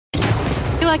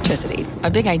Electricity,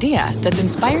 a big idea that's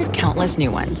inspired countless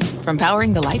new ones. From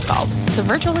powering the light bulb to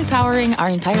virtually powering our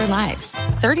entire lives.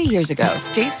 30 years ago,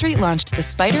 State Street launched the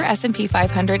Spider S&P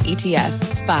 500 ETF,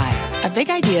 SPY. A big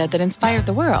idea that inspired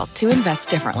the world to invest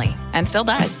differently. And still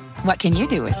does. What can you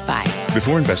do with SPY?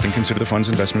 Before investing, consider the fund's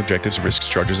investment objectives, risks,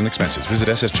 charges, and expenses. Visit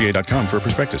ssga.com for a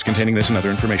prospectus containing this and other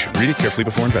information. Read it carefully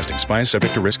before investing. SPY is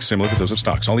subject to risks similar to those of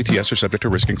stocks. All ETFs are subject to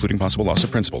risk, including possible loss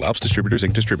of principal. Alps Distributors,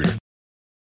 Inc. Distributor.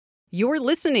 You're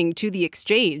listening to The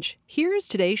Exchange. Here's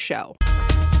today's show.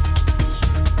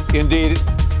 Indeed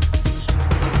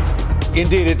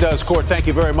it does, Court. Thank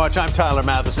you very much. I'm Tyler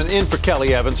Matheson, in for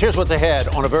Kelly Evans. Here's what's ahead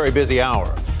on a very busy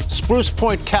hour. Spruce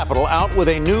Point Capital out with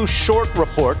a new short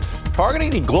report targeting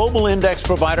the global index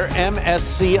provider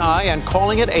MSCI and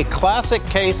calling it a classic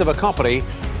case of a company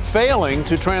failing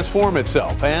to transform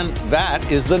itself. And that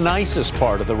is the nicest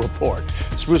part of the report.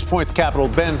 Spruce Point Capital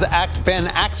Ben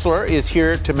Axler is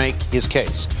here to make his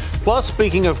case. Plus,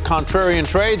 speaking of contrarian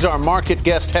trades, our market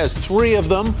guest has three of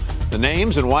them. The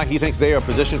names and why he thinks they are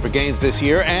positioned for gains this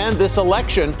year. And this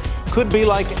election could be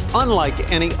unlike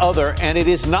any other. And it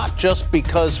is not just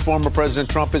because former President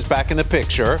Trump is back in the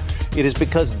picture. It is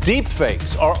because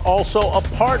deepfakes are also a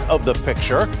part of the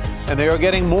picture. And they are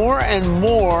getting more and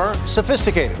more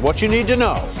sophisticated. What you need to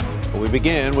know. We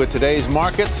begin with today's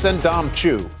markets, and Dom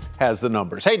Chu has the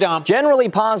numbers. Hey, Dom. Generally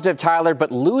positive, Tyler,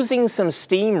 but losing some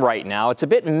steam right now. It's a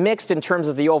bit mixed in terms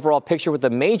of the overall picture with the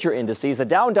major indices. The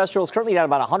Dow Industrial is currently down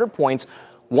about 100 points.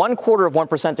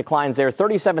 0.25% declines there,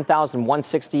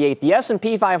 37,168. The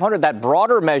S&P 500, that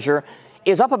broader measure,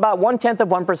 is up about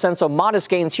 0.1%, so modest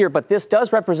gains here. But this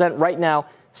does represent right now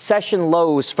session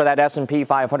lows for that S&P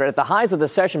 500. At the highs of the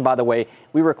session, by the way,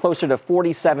 we were closer to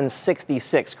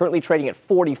 47.66, currently trading at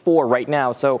 44 right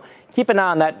now. So keep an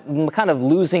eye on that kind of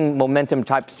losing momentum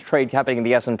type trade happening in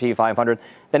the S&P 500.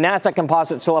 The NASDAQ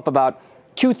composite still up about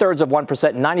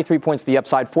 0.2%, 93 points to the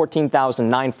upside,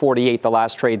 14,948 the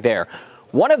last trade there.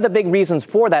 One of the big reasons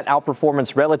for that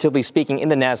outperformance, relatively speaking, in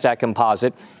the NASDAQ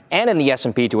composite and in the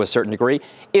S&P to a certain degree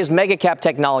is mega cap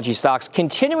technology stocks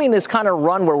continuing this kind of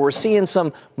run where we're seeing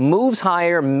some moves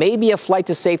higher, maybe a flight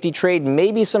to safety trade,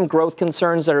 maybe some growth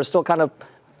concerns that are still kind of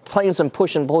playing some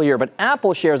push and pull here. But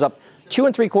Apple shares up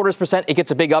 2.75%. It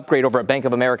gets a big upgrade over at Bank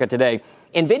of America today.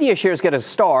 NVIDIA shares get a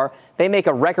star. They make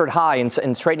a record high in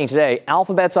trading today.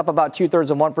 Alphabet's up about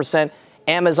 0.2%.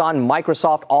 Amazon,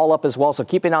 Microsoft, all up as well. So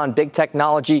keeping on big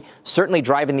technology, certainly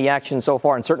driving the action so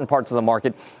far in certain parts of the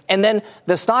market. And then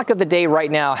the stock of the day right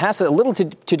now has a little to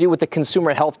do with the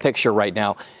consumer health picture right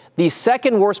now. The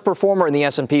second worst performer in the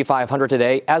S&P 500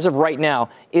 today, as of right now,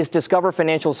 is Discover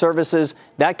Financial Services.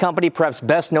 That company, perhaps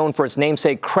best known for its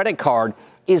namesake credit card,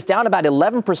 is down about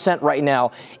 11% right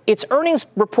now. Its earnings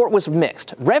report was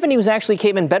mixed. Revenues actually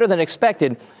came in better than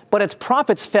expected, but its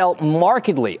profits fell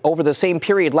markedly over the same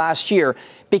period last year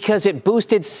because it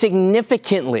boosted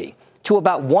significantly to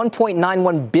about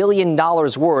 $1.91 billion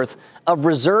worth of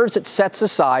reserves it sets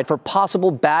aside for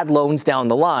possible bad loans down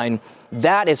the line.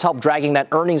 That has helped dragging that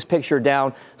earnings picture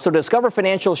down. So Discover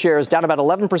Financial shares down about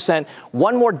 11%.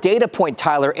 One more data point,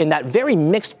 Tyler, in that very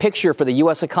mixed picture for the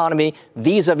U.S. economy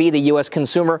vis-a-vis the U.S.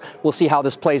 consumer. We'll see how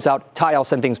this plays out. Ty, I'll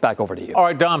send things back over to you. All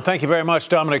right, Dom, thank you very much.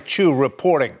 Dominic Chu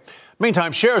reporting.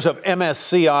 Meantime, shares of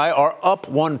MSCI are up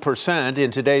 1% in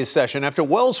today's session after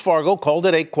Wells Fargo called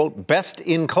it a, quote, best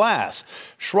in class,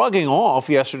 shrugging off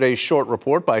yesterday's short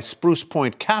report by Spruce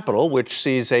Point Capital, which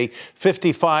sees a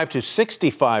 55 to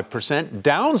 65%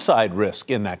 downside risk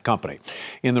in that company.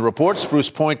 In the report, Spruce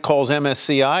Point calls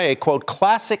MSCI a, quote,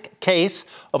 classic case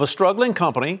of a struggling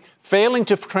company failing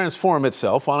to transform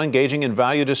itself while engaging in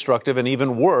value-destructive and,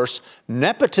 even worse,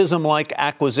 nepotism-like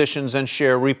acquisitions and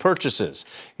share repurchases.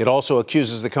 It also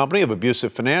accuses the company of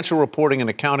abusive financial reporting and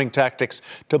accounting tactics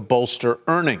to bolster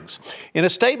earnings. In a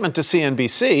statement to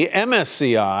CNBC,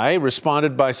 MSCI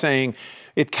responded by saying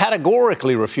it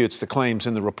categorically refutes the claims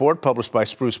in the report published by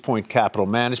Spruce Point Capital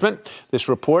Management. This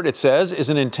report, it says, is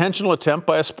an intentional attempt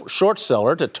by a short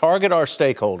seller to target our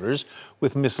stakeholders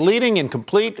with misleading,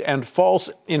 incomplete, and false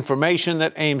information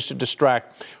that aims to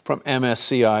distract from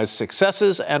MSCI's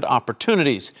successes and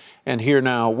opportunities. And here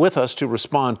now with us to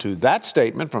respond to that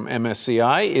statement from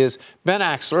MSCI is Ben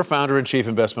Axler, founder and chief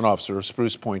investment officer of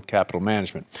Spruce Point Capital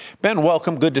Management. Ben,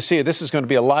 welcome. Good to see you. This is going to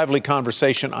be a lively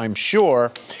conversation, I'm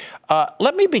sure.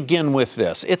 Let me begin with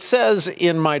this. It says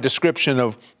in my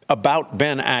description about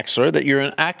Ben Axler that you're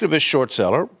an activist short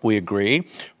seller, we agree,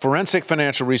 forensic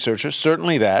financial researcher,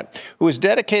 certainly that, who has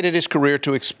dedicated his career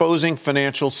to exposing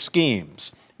financial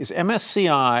schemes. Is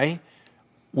MSCI,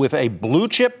 with a blue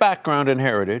chip background and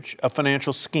heritage, a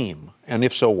financial scheme? And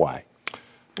if so, why?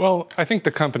 Well, I think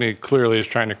the company clearly is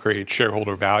trying to create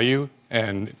shareholder value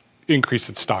and increase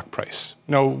its stock price.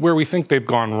 Now, where we think they've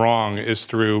gone wrong is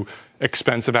through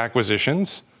expensive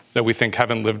acquisitions that we think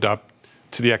haven't lived up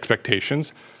to the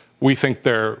expectations. We think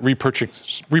they're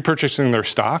repurchasing their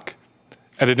stock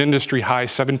at an industry high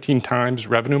 17 times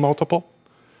revenue multiple.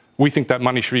 We think that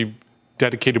money should be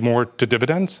dedicated more to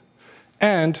dividends.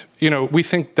 And, we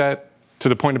think that, to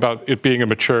the point about it being a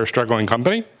mature, struggling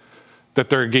company, that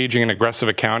they're engaging in aggressive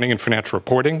accounting and financial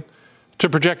reporting to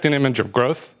project an image of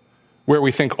growth, where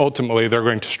we think ultimately they're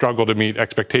going to struggle to meet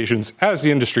expectations as the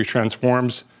industry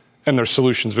transforms and their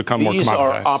solutions become more commoditized. These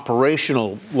are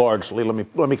operational, largely. Let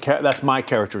me. That's my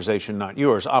characterization, not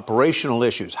yours. Operational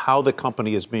issues: how the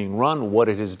company is being run, what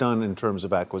it has done in terms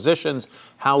of acquisitions,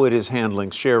 how it is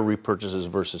handling share repurchases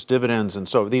versus dividends, and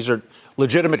so these are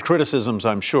legitimate criticisms,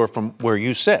 I'm sure, from where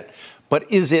you sit.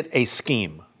 But is it a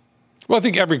scheme? Well, I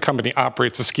think every company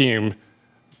operates a scheme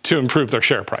to improve their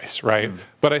share price, right?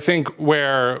 But I think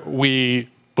where we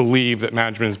believe that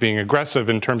management is being aggressive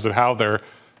in terms of how they're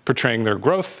portraying their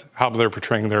growth, how they're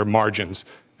portraying their margins,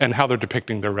 and how they're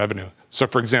depicting their revenue. So,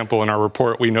 for example, in our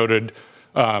report, we noted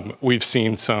we've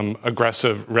seen some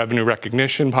aggressive revenue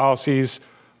recognition policies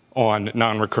on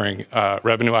non-recurring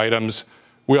revenue items.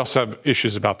 We also have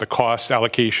issues about the cost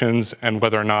allocations and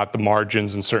whether or not the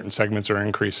margins in certain segments are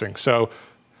increasing. So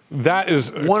that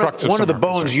is one of the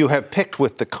bones you have picked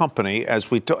with the company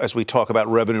as we talk about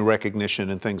revenue recognition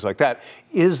and things like that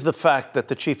is the fact that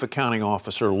the chief accounting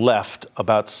officer left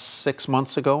about 6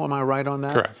 months ago. Am I right on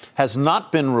that? Correct. Has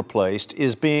not been replaced.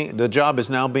 The job is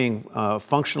now being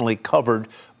functionally covered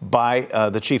by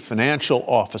the chief financial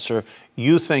officer.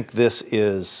 You think this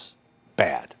is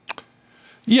bad?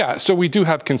 Yeah. So we do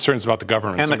have concerns about the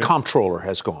governance. And the comptroller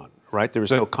has gone. Right? There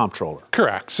is no comptroller.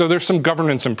 Correct. So there's some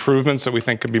governance improvements that we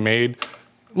think could be made.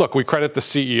 Look, we credit the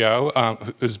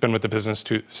CEO, who's been with the business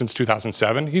since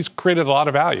 2007. He's created a lot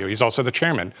of value. He's also the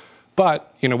chairman.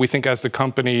 But, we think as the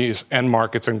company's end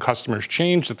markets and customers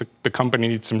change, that the company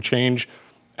needs some change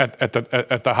at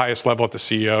the highest level, at the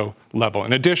CEO level.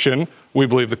 In addition, we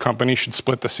believe the company should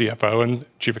split the CFO and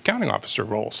chief accounting officer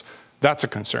roles. That's a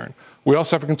concern. We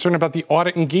also have a concern about the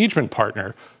audit engagement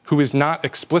partner, who is not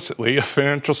explicitly a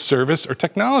financial service or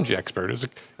technology expert, is a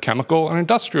chemical and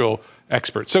industrial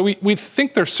expert. So we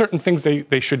think there's certain things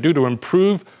they should do to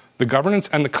improve the governance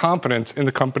and the confidence in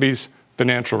the company's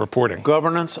financial reporting.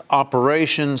 Governance,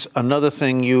 operations. Another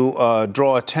thing you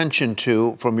draw attention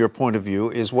to from your point of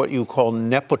view is what you call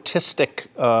nepotistic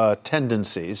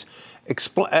tendencies.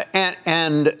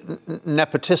 And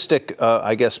nepotistic,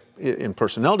 I guess, in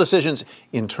personnel decisions,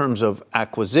 in terms of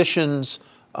acquisitions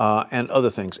and other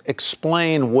things.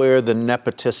 Explain where the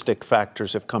nepotistic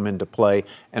factors have come into play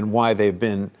and why they've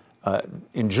been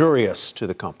injurious to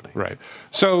the company. Right.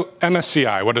 So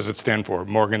MSCI, what does it stand for?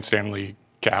 Morgan Stanley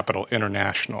Capital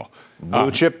International.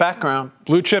 Blue chip background.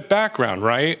 Blue chip background,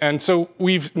 right? And so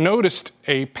we've noticed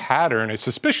a pattern, a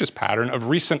suspicious pattern of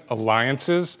recent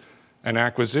alliances and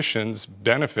acquisitions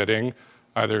benefiting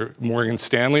either Morgan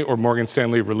Stanley or Morgan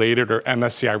Stanley related or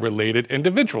MSCI related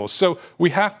individuals. So we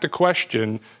have to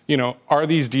question, are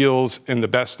these deals in the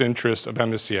best interest of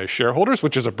MSCI shareholders,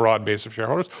 which is a broad base of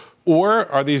shareholders, or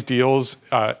are these deals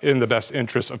in the best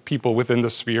interest of people within the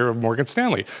sphere of Morgan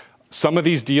Stanley? Some of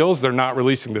these deals, they're not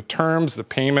releasing the terms, the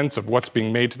payments of what's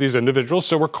being made to these individuals.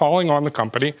 So we're calling on the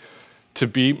company to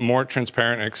be more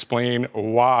transparent and explain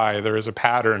why there is a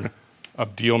pattern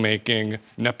of deal-making,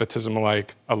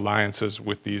 nepotism-like alliances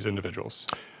with these individuals.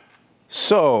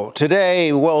 So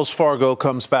today, Wells Fargo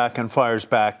comes back and fires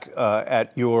back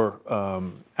at your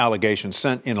allegations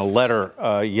sent in a letter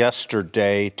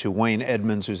yesterday to Wayne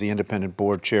Edmonds, who's the independent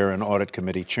board chair and audit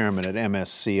committee chairman at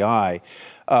MSCI.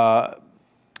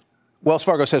 Wells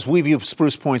Fargo says, we view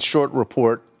Spruce Point's short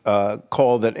report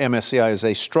called that MSCI is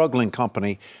a struggling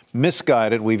company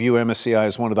misguided. We view MSCI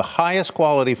as one of the highest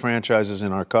quality franchises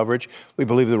in our coverage. We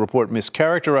believe the report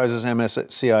mischaracterizes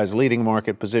MSCI's leading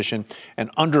market position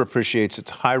and underappreciates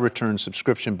its high return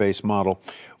subscription-based model.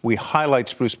 We highlight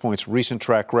Spruce Point's recent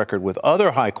track record with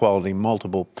other high-quality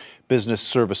multiple business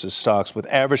services stocks with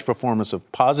average performance of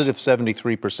positive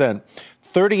 73%,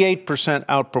 38%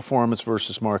 outperformance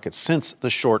versus market since the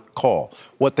short call.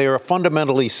 What they are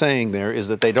fundamentally saying there is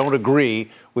that they don't agree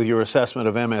with your assessment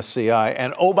of MSCI.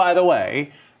 And oh, by the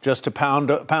way, just to pound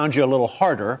you a little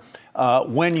harder,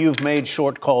 when you've made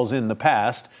short calls in the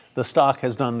past, the stock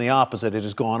has done the opposite. It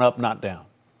has gone up, not down.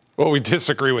 Well, we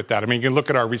disagree with that. I mean, you can look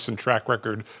at our recent track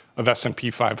record of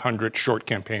S&P 500 short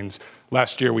campaigns.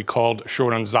 Last year, we called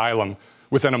short on Xylem.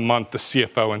 Within a month, the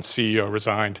CFO and CEO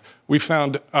resigned. We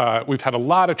found we've had a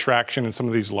lot of traction in some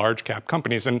of these large cap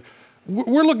companies. And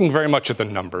we're looking very much at the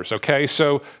numbers, okay?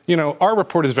 So, our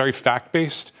report is very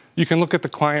fact-based. You can look at the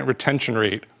client retention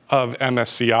rate of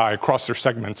MSCI across their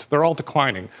segments. They're all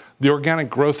declining. The organic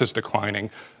growth is declining.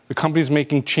 The company's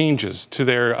making changes to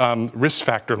their risk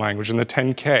factor language in the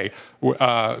 10K,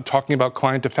 talking about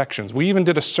client defections. We even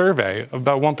did a survey of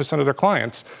about 1% of their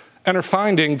clients and are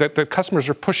finding that the customers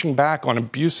are pushing back on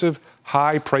abusive,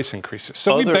 high price increases.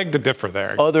 So we beg to differ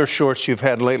there. Other shorts you've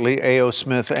had lately, A.O.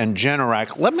 Smith and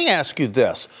Generac. Let me ask you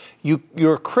this.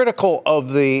 You're critical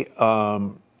of the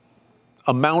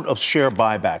amount of share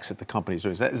buybacks that the companies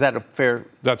do. Is that a fair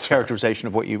characterization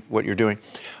of what you're doing?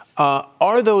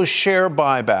 Are those share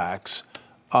buybacks,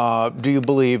 do you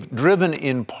believe, driven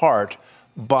in part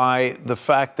by the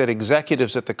fact that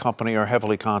executives at the company are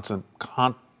heavily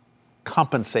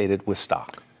compensated with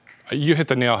stock? You hit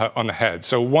the nail on the head.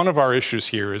 So one of our issues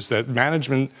here is that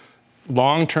management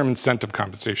long-term incentive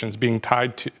compensation is being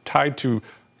tied to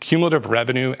cumulative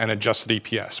revenue and adjusted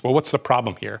EPS. Well, what's the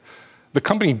problem here? The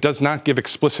company does not give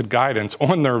explicit guidance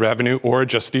on their revenue or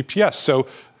adjusted EPS. So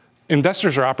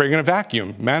investors are operating in a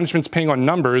vacuum. Management's paying on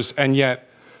numbers, and yet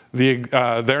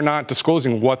they're not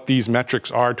disclosing what these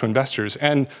metrics are to investors.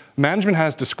 And management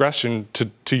has discretion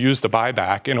to use the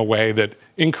buyback in a way that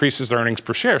increases their earnings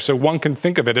per share. So one can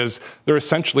think of it as they're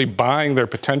essentially buying their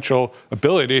potential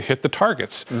ability to hit the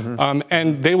targets.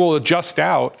 And they will adjust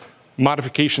out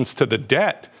modifications to the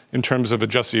debt in terms of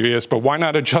adjusted EPS, but why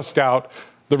not adjust out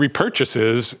the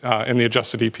repurchases in the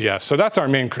adjusted EPS? So that's our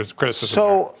main criticism.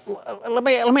 So let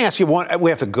me ask you one. We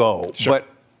have to go. Sure. But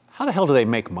how the hell do they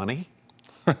make money?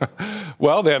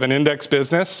 Well, they have an index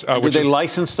business. Do they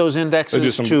license those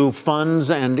indexes to funds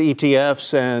and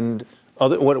ETFs and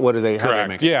other? What do they? How Correct. do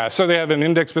they make Yeah. So they have an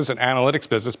index business, an analytics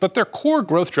business, but their core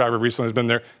growth driver recently has been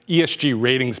their ESG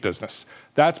ratings business.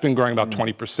 That's been growing about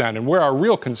 20%. And where our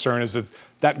real concern is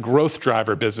that growth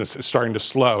driver business is starting to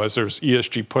slow as there's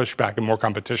ESG pushback and more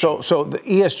competition. So the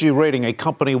ESG rating, a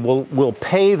company will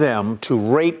pay them to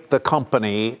rate the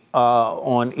company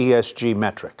on ESG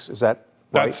metrics. Is that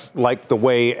right? That's like the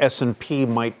way S&P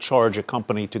might charge a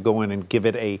company to go in and give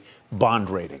it a bond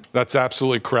rating. That's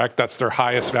absolutely correct. That's their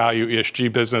highest value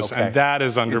ESG business, and that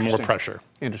is under more pressure.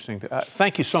 Interesting.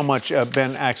 Thank you so much,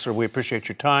 Ben Axler. We appreciate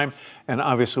your time. And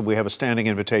obviously, we have a standing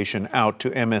invitation out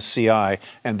to MSCI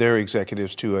and their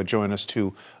executives to join us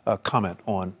to comment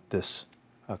on this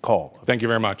call. Thank you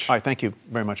very much. All right. Thank you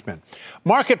very much, Ben.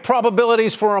 Market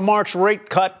probabilities for a March rate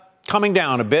cut coming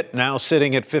down a bit, now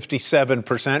sitting at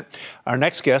 57%. Our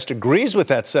next guest agrees with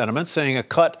that sentiment, saying a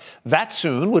cut that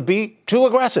soon would be too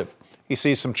aggressive. He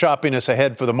sees some choppiness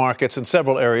ahead for the markets and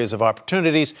several areas of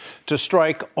opportunities to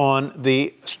strike on amid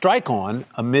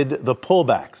the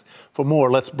pullbacks. For more,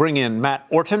 let's bring in Matt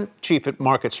Orton, Chief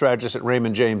Market Strategist at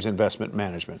Raymond James Investment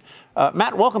Management.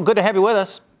 Matt, welcome. Good to have you with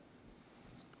us.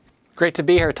 Great to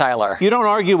be here, Tyler. You don't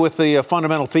argue with the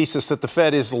fundamental thesis that the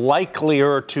Fed is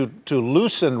likelier to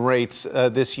loosen rates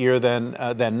this year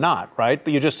than not, right?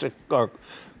 But you just are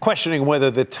questioning whether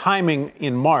the timing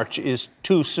in March is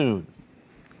too soon.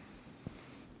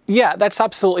 Yeah, that's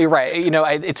absolutely right.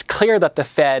 It's clear that the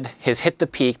Fed has hit the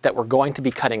peak, that we're going to be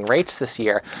cutting rates this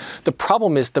year. The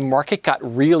problem is the market got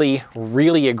really,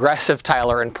 really aggressive,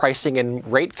 Tyler, in pricing in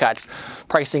rate cuts,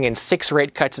 pricing in 6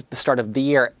 rate cuts at the start of the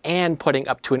year and putting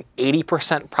up to an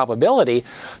 80% probability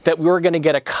that we were going to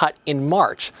get a cut in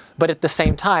March. But at the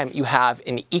same time, you have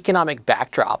an economic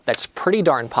backdrop that's pretty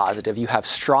darn positive. You have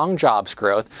strong jobs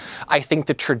growth. I think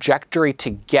the trajectory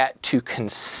to get to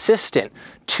consistent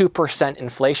 2%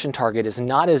 inflation target is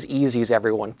not as easy as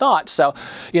everyone thought. So,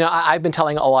 I've been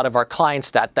telling a lot of our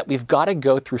clients that we've got to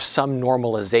go through some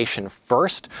normalization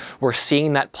first. We're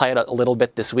seeing that play out a little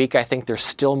bit this week. I think there's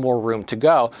still more room to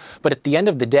go. But at the end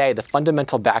of the day, the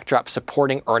fundamental backdrop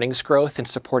supporting earnings growth and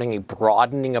supporting a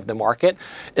broadening of the market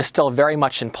is still very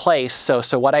much in place. So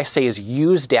what I say is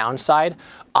use downside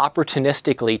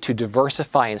opportunistically to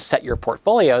diversify and set your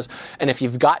portfolios. And if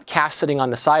you've got cash sitting on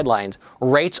the sidelines,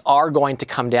 rates are going to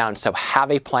come down. So have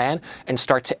a plan and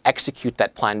start to execute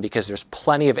that plan, because there's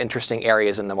plenty of interesting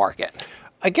areas in the market.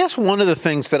 I guess one of the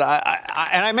things that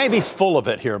I may be full of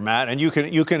it here, Matt, and you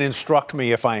can instruct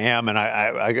me if I am, and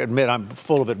I admit I'm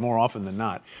full of it more often than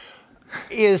not,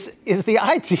 is the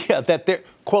idea that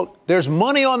there's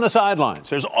money on the sidelines.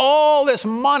 There's all this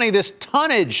money, this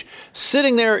tonnage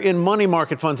sitting there in money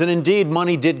market funds. And indeed,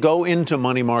 money did go into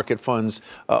money market funds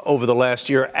over the last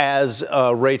year as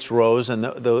rates rose and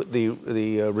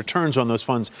the returns on those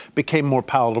funds became more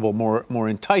palatable, more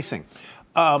enticing.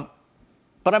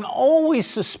 But I'm always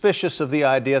suspicious of the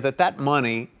idea that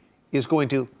money is going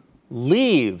to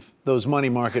leave those money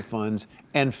market funds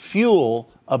and fuel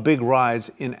a big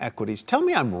rise in equities. Tell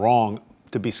me I'm wrong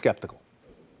to be skeptical.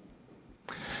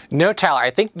 No, Tyler,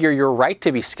 I think you're right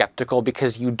to be skeptical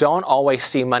because you don't always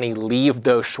see money leave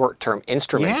those short-term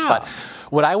instruments. Yeah. But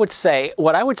what I would say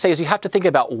is you have to think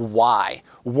about why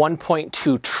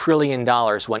 $1.2 trillion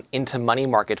went into money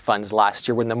market funds last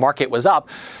year when the market was up,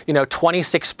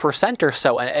 26% or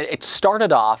so. And it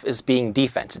started off as being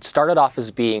defense. It started off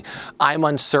as being, I'm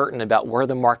uncertain about where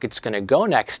the market's going to go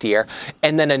next year.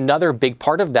 And then another big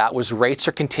part of that was rates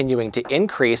are continuing to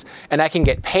increase, and I can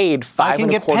get paid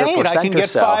 5.25% I can get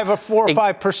 5 or 4 or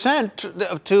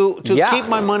 5% to keep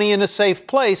my money in a safe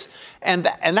place. And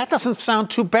that doesn't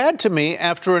sound too bad to me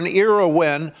after an era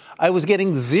when I was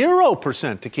getting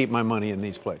 0% to keep my money in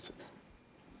these places.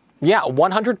 Yeah,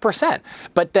 100%.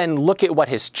 But then look at what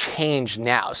has changed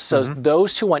now. So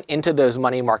those who went into those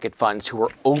money market funds who were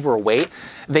overweight,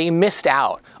 they missed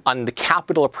out on the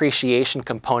capital appreciation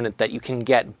component that you can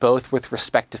get both with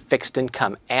respect to fixed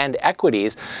income and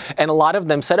equities. And a lot of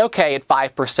them said, okay, at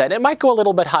 5%, it might go a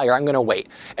little bit higher. I'm going to wait.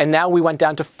 And now we went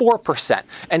down to 4%.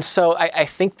 And so I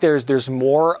think there's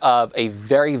more of a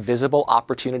very visible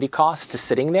opportunity cost to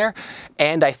sitting there.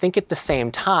 And I think at the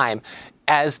same time,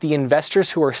 as the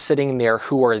investors who are sitting there,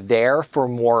 who are there for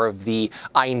more of the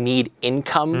I need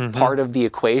income part of the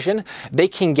equation, they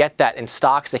can get that in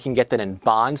stocks, they can get that in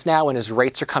bonds now. And as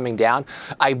rates are coming down,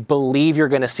 I believe you're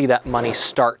going to see that money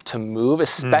start to move,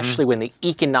 especially when the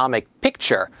economic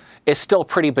picture is still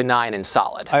pretty benign and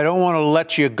solid. I don't want to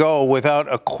let you go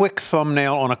without a quick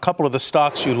thumbnail on a couple of the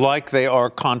stocks you like. They are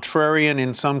contrarian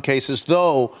in some cases,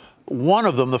 though. One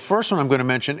of them, the first one I'm going to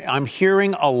mention, I'm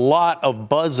hearing a lot of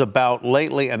buzz about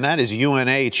lately, and that is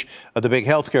UNH, the big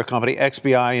healthcare company,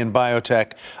 XBI in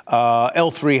biotech,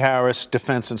 L3 Harris,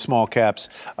 defense and small caps.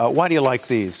 Why do you like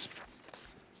these?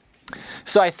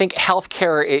 So I think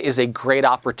healthcare is a great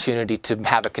opportunity to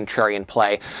have a contrarian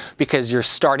play because you're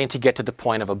starting to get to the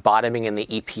point of a bottoming in the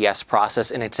EPS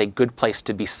process, and it's a good place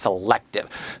to be selective.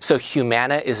 So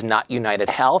Humana is not United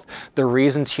Health. The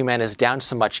reasons Humana is down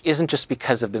so much isn't just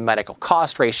because of the medical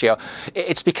cost ratio.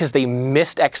 It's because they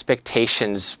missed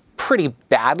expectations pretty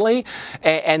badly,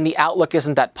 and the outlook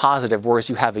isn't that positive,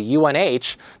 whereas you have a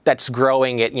UNH that's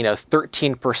growing at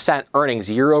 13%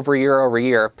 earnings year over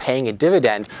year, paying a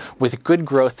dividend with good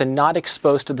growth and not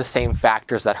exposed to the same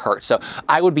factors that hurt. So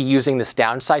I would be using this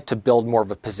downside to build more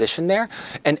of a position there.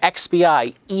 And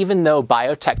XBI, even though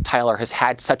biotech, Tyler, has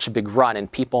had such a big run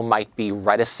and people might be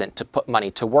reticent to put money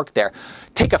to work there,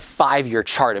 take a 5-year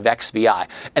chart of XBI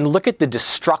and look at the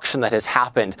destruction that has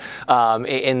happened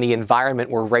in the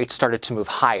environment where rates started to move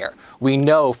higher. We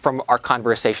know from our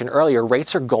conversation earlier,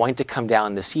 rates are going to come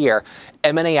down this year.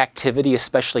 M&A activity,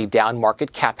 especially down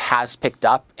market cap, has picked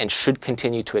up and should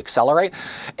continue to accelerate.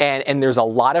 And there's a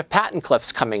lot of patent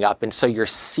cliffs coming up. And so you're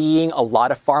seeing a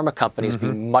lot of pharma companies be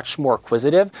much more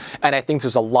acquisitive. And I think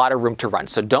there's a lot of room to run.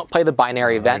 So don't play the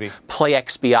binary event. Play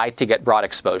XBI to get broad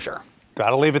exposure.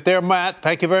 Got to leave it there, Matt.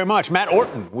 Thank you very much. Matt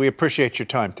Orton, we appreciate your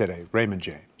time today. Raymond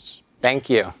James. Thank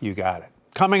you. You got it.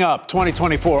 Coming up,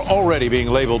 2024 already being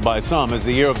labeled by some as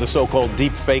the year of the so-called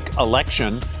Deepfake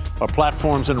election. Are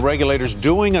platforms and regulators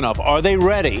doing enough? Are they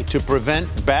ready to prevent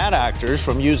bad actors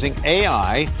from using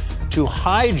AI to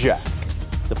hijack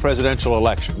the presidential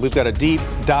election? We've got a deep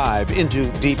dive into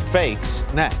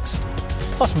deepfakes next.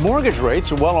 Plus, mortgage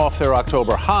rates are well off their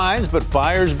October highs, but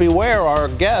buyers beware. Our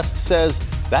guest says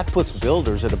that puts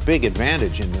builders at a big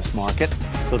advantage in this market.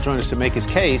 He'll join us to make his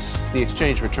case. The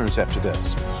Exchange returns after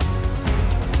this.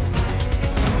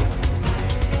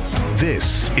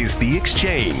 This is The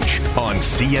Exchange on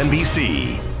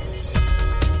CNBC.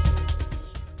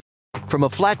 From a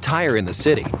flat tire in the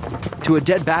city to a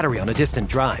dead battery on a distant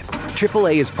drive,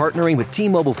 AAA is partnering with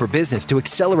T-Mobile for Business to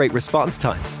accelerate response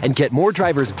times and get more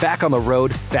drivers back on the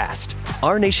road fast.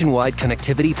 Our nationwide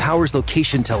connectivity powers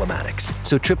location telematics,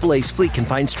 so AAA's fleet can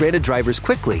find stranded drivers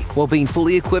quickly while being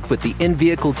fully equipped with the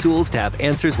in-vehicle tools to have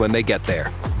answers when they get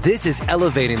there. This is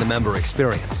elevating the member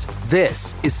experience.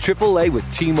 This is AAA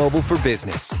with T-Mobile for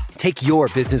Business. Take your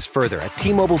business further at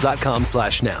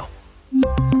T-Mobile.com/now.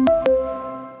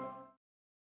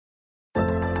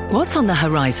 What's on the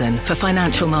horizon for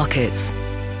financial markets?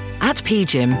 At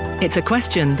PGIM, it's a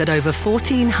question that over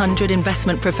 1,400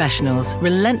 investment professionals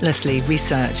relentlessly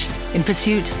research in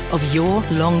pursuit of your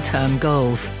long-term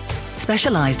goals.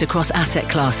 Specialized across asset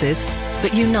classes,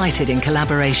 but united in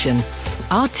collaboration,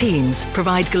 our teams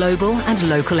provide global and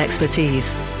local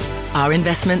expertise. Our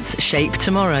investments shape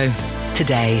tomorrow,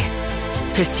 today.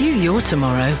 Pursue your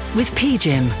tomorrow with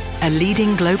PGIM, a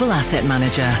leading global asset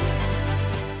manager.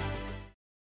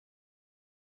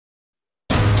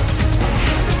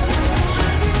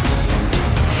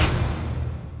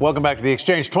 Welcome back to The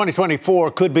Exchange. 2024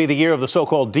 could be the year of the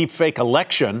so-called deepfake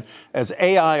election as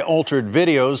AI-altered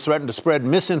videos threaten to spread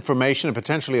misinformation and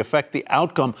potentially affect the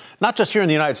outcome, not just here in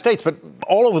the United States, but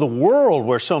all over the world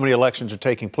where so many elections are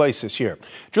taking place this year.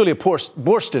 Julia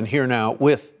Boorstin here now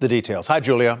with the details. Hi,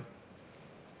 Julia.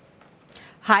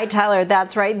 Hi, Tyler.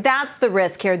 That's right. That's the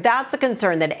risk here. That's the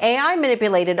concern that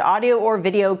AI-manipulated audio or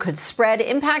video could spread,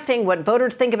 impacting what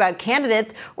voters think about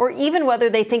candidates or even whether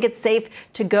they think it's safe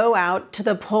to go out to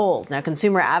the polls. Now,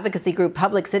 consumer advocacy group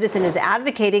Public Citizen is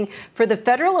advocating for the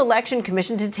Federal Election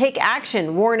Commission to take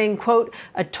action, warning, quote,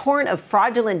 a torrent of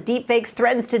fraudulent deepfakes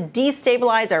threatens to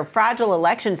destabilize our fragile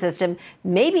election system,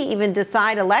 maybe even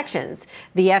decide elections.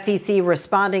 The FEC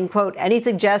responding, quote, any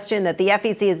suggestion that the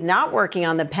FEC is not working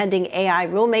on the pending AI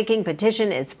rulemaking petition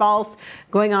is false,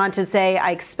 going on to say,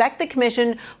 I expect the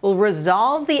commission will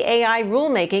resolve the AI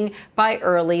rulemaking by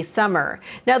early summer.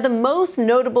 Now, the most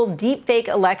notable deepfake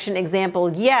election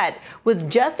example yet was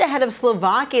just ahead of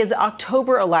Slovakia's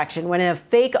October election when a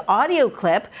fake audio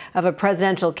clip of a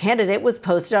presidential candidate was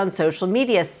posted on social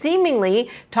media, seemingly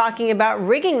talking about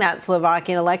rigging that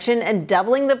Slovakian election and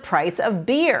doubling the price of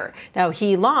beer. Now,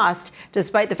 he lost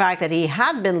despite the fact that he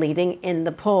had been leading in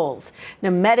the polls.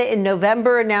 Now, Meta in November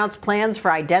announced plans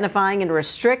for identifying and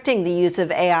restricting the use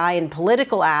of AI in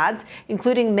political ads,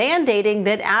 including mandating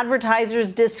that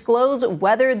advertisers disclose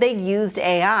whether they used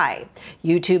AI.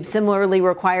 YouTube similarly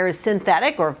requires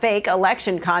synthetic or fake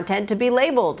election content to be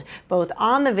labeled, both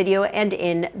on the video and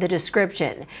in the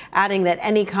description, adding that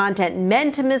any content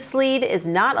meant to mislead is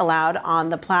not allowed on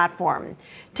the platform.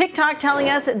 TikTok telling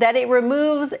us that it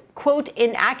removes, quote,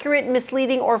 inaccurate,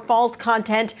 misleading, or false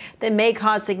content that may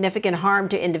cause significant harm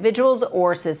to individuals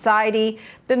or society.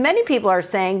 But many people are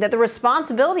saying that the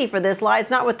responsibility for this lies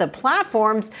not with the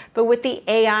platforms, but with the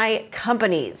AI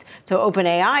companies. So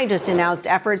OpenAI just announced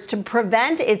efforts to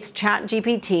prevent its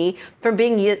ChatGPT from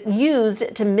being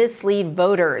used to mislead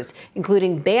voters,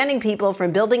 including banning people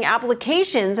from building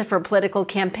applications for political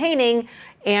campaigning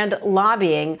and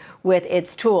lobbying with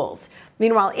its tools.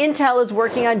 Meanwhile, Intel is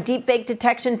working on deepfake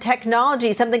detection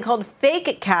technology, something called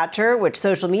Fake Catcher, which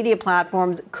social media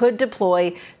platforms could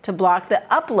deploy to block the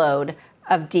upload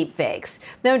of deepfakes.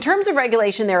 Now, in terms of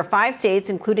regulation, there are 5 states,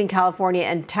 including California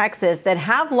and Texas, that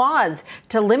have laws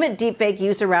to limit deepfake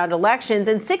use around elections,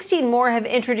 and 16 more have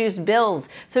introduced bills.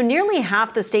 So nearly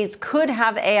half the states could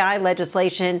have AI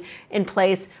legislation in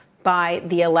place by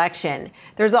the election.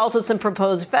 There's also some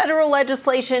proposed federal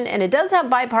legislation, and it does have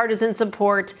bipartisan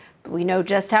support, but we know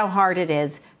just how hard it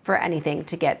is for anything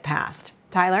to get passed.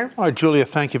 Tyler? All right, Julia,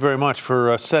 thank you very much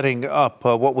for setting up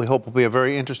what we hope will be a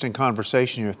very interesting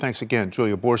conversation here. Thanks again,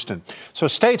 Julia Boorstin. So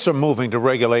states are moving to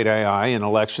regulate AI in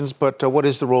elections, but what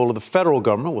is the role of the federal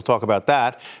government? We'll talk about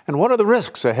that. And what are the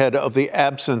risks ahead of the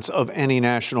absence of any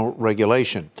national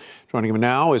regulation? Joining me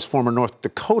now is former North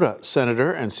Dakota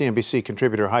Senator and CNBC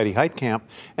contributor Heidi Heitkamp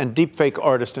and deepfake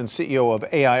artist and CEO of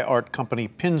AI art company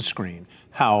Pinscreen,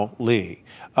 Hao Lee.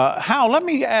 Hao, let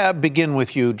me begin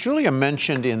with you. Julia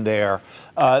mentioned in there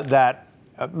that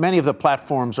many of the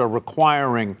platforms are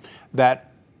requiring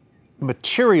that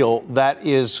material that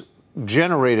is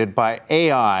generated by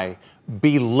AI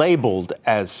be labeled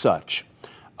as such.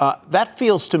 That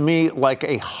feels to me like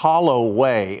a hollow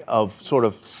way of sort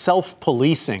of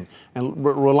self-policing and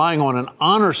relying on an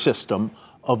honor system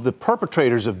of the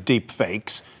perpetrators of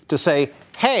deepfakes to say,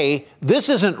 hey, this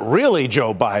isn't really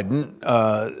Joe Biden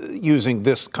using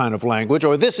this kind of language,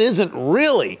 or this isn't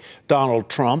really Donald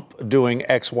Trump doing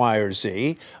X, Y, or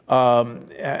Z.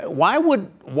 Why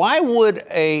would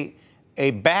a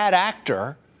bad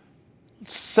actor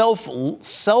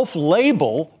self-label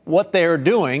what they're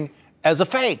doing as a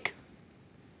fake?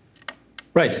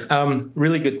 Right.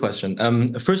 Really good question.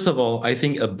 First of all, I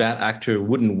think a bad actor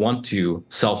wouldn't want to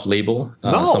self-label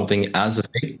something as a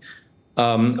fake.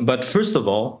 But first of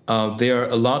all, there are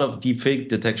a lot of deepfake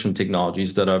detection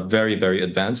technologies that are very, very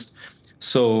advanced.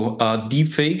 So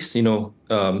deepfakes,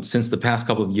 since the past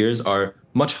couple of years are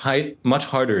much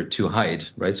harder to hide,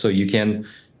 right? So you can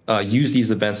use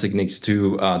these advanced techniques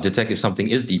to detect if something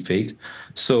is deepfaked.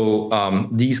 So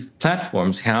these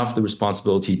platforms have the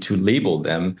responsibility to label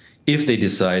them if they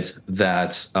decide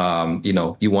that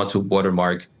you want to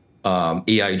watermark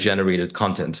AI-generated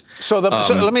content. So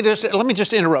let me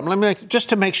just interrupt. Just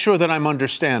to make sure that I'm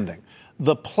understanding.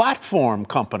 The platform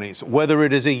companies, whether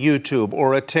it is a YouTube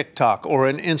or a TikTok or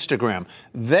an Instagram,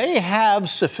 they have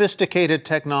sophisticated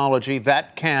technology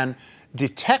that can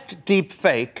detect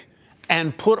deepfake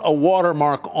and put a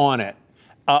watermark on it.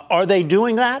 Are they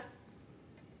doing that?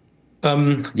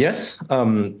 Yes,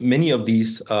 many of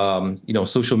these,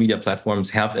 social media platforms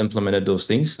have implemented those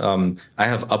things. I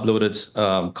have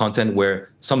uploaded content where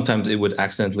sometimes it would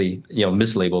accidentally,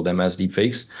 mislabel them as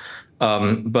deepfakes.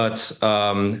 But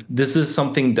this is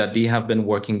something that they have been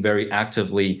working very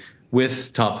actively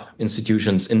with top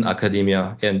institutions in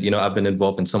academia. And, I've been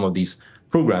involved in some of these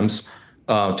programs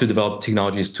to develop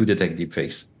technologies to detect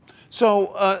deepfakes.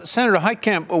 So, Senator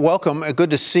Heitkamp, welcome. Good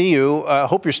to see you. I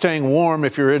hope you're staying warm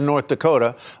if you're in North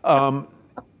Dakota.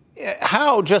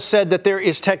 Hao just said that there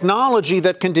is technology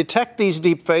that can detect these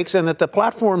deepfakes and that the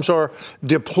platforms are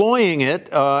deploying it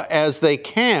as they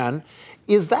can.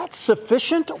 Is that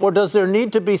sufficient, or does there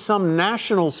need to be some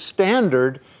national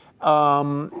standard?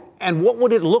 And what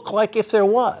would it look like if there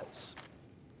was?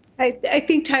 I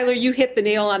think, Tyler, you hit the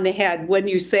nail on the head when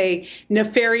you say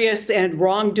nefarious and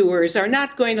wrongdoers are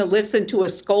not going to listen to a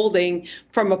scolding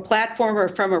from a platform or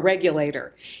from a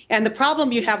regulator. And the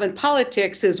problem you have in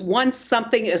politics is once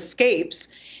something escapes,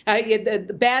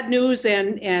 the bad news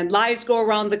and lies go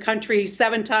around the country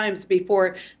 7 times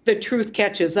before the truth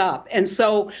catches up. And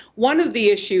so one of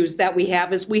the issues that we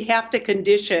have is we have to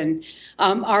condition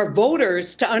our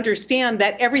voters to understand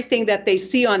that everything that they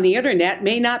see on the internet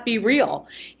may not be real.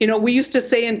 We used to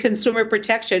say in consumer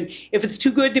protection, if it's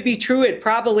too good to be true, it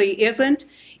probably isn't.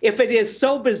 If it is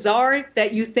so bizarre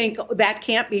that you think that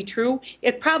can't be true,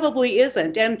 it probably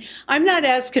isn't. And I'm not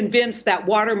as convinced that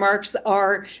watermarks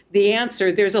are the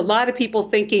answer. There's a lot of people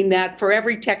thinking that for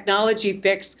every technology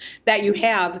fix that you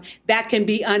have, that can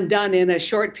be undone in a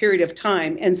short period of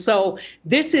time. And so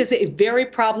this is a very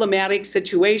problematic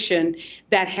situation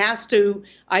that has to,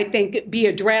 I think, be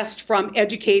addressed from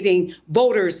educating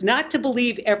voters not to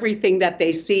believe everything that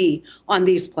they see on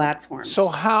these platforms. So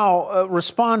how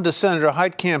respond to Senator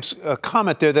Heitkamp's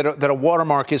comment there that a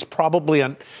watermark is probably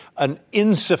an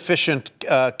insufficient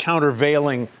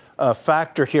countervailing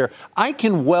factor here. I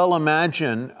can well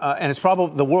imagine, and it's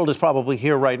probably the world is probably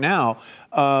here right now,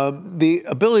 the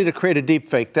ability to create a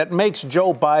deepfake that makes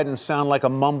Joe Biden sound like a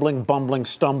mumbling, bumbling,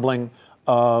 stumbling,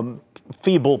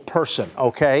 feeble person,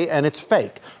 okay? And it's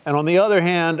fake. And on the other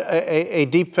hand, a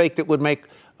deepfake that would make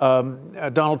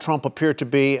Donald Trump appear to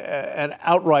be an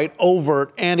outright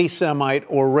overt anti-Semite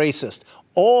or racist.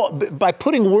 All by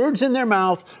putting words in their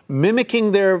mouth,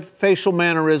 mimicking their facial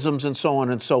mannerisms, and so on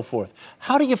and so forth.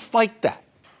 How do you fight that?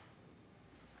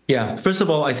 Yeah, first of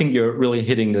all, I think you're really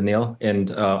hitting the nail,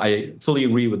 and I fully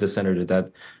agree with the senator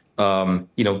that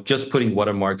just putting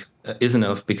watermark isn't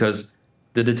enough, because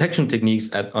the detection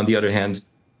techniques, on the other hand,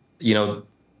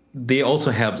 they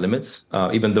also have limits,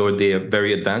 even though they are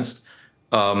very advanced.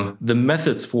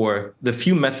 The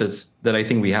few methods that I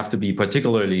think we have to be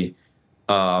particularly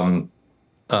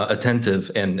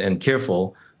attentive and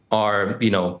careful are,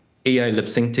 AI lip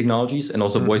sync technologies and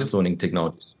also voice cloning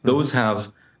technologies. Those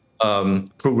have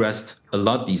progressed a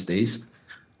lot these days.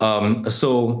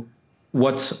 So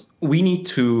what we need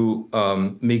to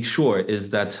make sure is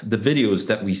that the videos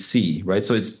that we see, right?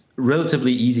 So it's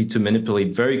relatively easy to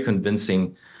manipulate very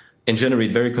convincing and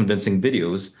generate very convincing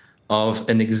videos of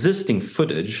an existing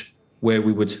footage where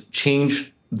we would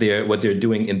change what they're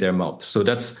doing in their mouth. So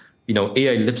that's,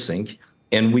 AI lip sync.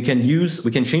 And we can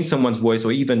change someone's voice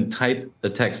or even type a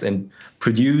text and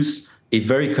produce a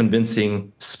very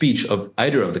convincing speech of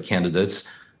either of the candidates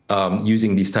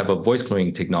using these type of voice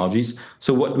cloning technologies.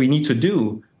 So what we need to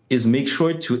do is make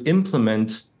sure to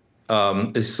implement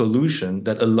a solution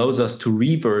that allows us to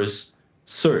reverse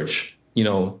search,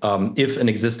 if an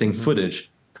existing footage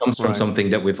comes from something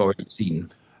that we've already seen.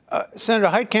 Senator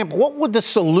Heitkamp, what would the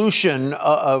solution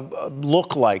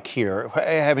look like here?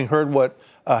 Having heard what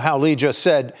Hao Li just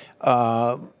said,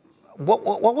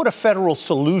 what would a federal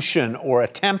solution or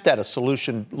attempt at a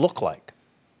solution look like?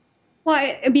 Well,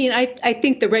 I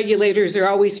think the regulators are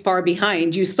always far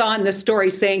behind. You saw in the story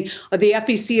saying the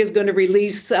FEC is going to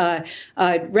release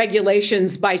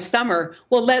regulations by summer.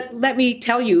 Well, let me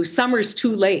tell you, summer's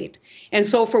too late. And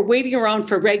so if we're waiting around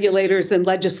for regulators and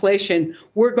legislation,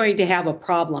 we're going to have a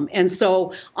problem. And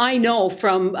so I know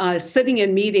from sitting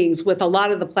in meetings with a lot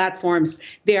of the platforms,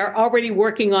 they are already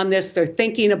working on this. They're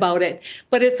thinking about it.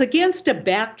 But it's against a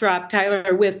backdrop,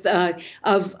 Tyler, with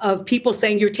of people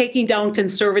saying you're taking down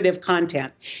conservative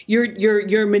content.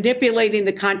 You're manipulating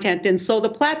the content. And so the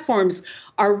platforms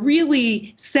are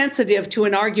really sensitive to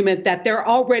an argument that they're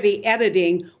already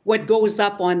editing what goes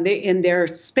up in their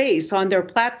space, on their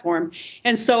platform.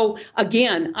 And so,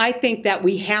 again, I think that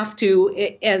we have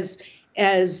to, as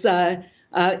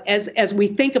as we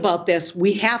think about this,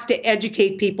 we have to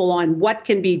educate people on what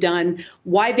can be done,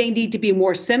 why they need to be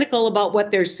more cynical about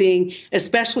what they're seeing,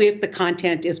 especially if the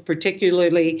content is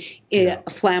particularly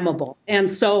flammable. And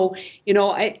so,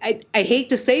 I hate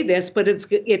to say this, but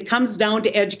it comes down to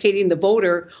educating the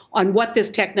voter on what this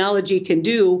technology can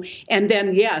do, and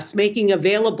then, yes, making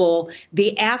available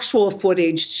the actual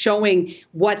footage showing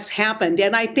what's happened.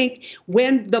 And I think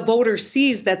when the voter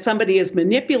sees that somebody is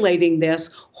manipulating this,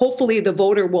 hopefully the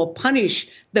voter will punish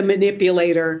the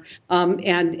manipulator,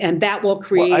 and that will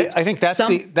create. Well, I think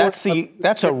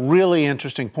that's a really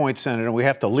interesting point, Senator. We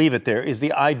have to leave it there. Is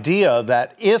the idea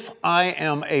that if I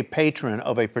am a patron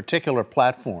of a particular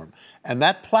platform and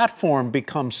that platform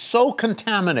becomes so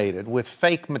contaminated with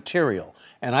fake material,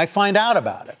 and I find out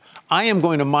about it, I am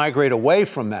going to migrate away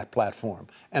from that platform,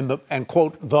 and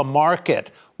quote, the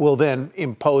market will then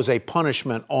impose a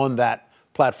punishment on that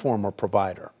platform or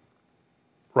provider.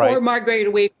 Right. Or migrate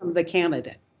away from the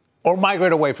candidate.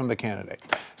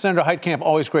 Senator Heitkamp,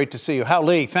 always great to see you. Hal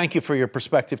Lee, thank you for your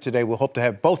perspective today. We'll hope to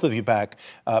have both of you back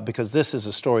because this is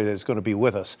a story that is going to be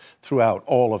with us throughout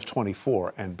all of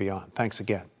 24 and beyond. Thanks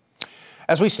again.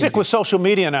 As we stick with social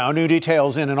media now, new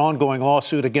details in an ongoing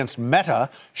lawsuit against Meta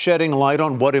shedding light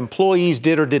on what employees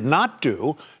did or did not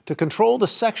do to control the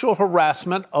sexual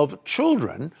harassment of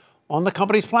children on the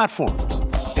company's platforms.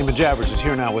 Eamon Javers is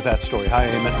here now with that story. Hi,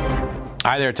 Eamon.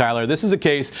 Hi there, Tyler. This is a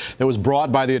case that was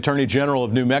brought by the Attorney General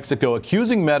of New Mexico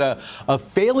accusing Meta of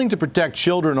failing to protect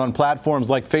children on platforms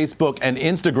like Facebook and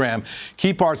Instagram.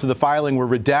 Key parts of the filing were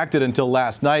redacted until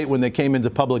last night when they came into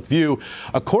public view.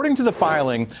 According to the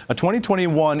filing, a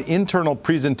 2021 internal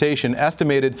presentation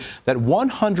estimated that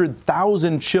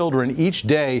 100,000 children each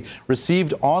day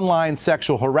received online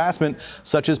sexual harassment,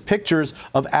 such as pictures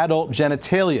of adult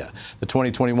genitalia. The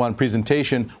 2021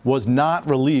 presentation was not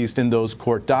released in those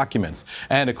court documents.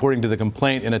 And according to the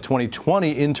complaint in a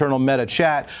 2020 internal Meta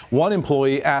chat, one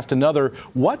employee asked another,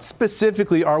 "What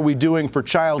specifically are we doing for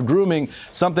child grooming?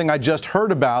 Something I just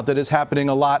heard about that is happening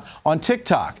a lot on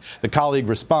TikTok." The colleague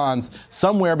responds,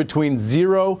 "Somewhere between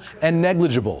 0 and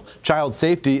negligible. Child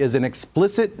safety is an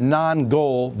explicit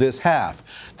non-goal this half."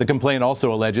 The complaint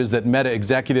also alleges that Meta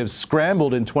executives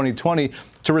scrambled in 2020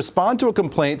 to respond to a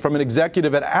complaint from an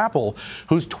executive at Apple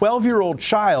whose 12-year-old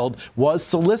child was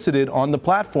solicited on the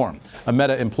platform. A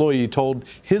Meta employee told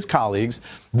his colleagues,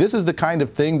 "This is the kind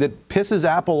of thing that pisses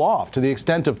Apple off to the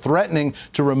extent of threatening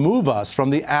to remove us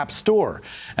from the App Store,"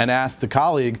 and asked the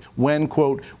colleague when,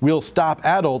 quote, "we'll stop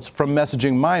adults from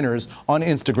messaging minors on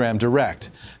Instagram Direct."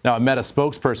 Now, a Meta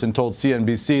spokesperson told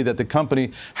CNBC that the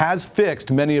company has fixed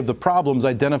many of the problems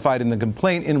identified in the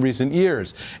complaint in recent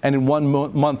years, and in 1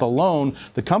 month alone,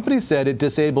 the company said it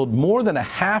disabled more than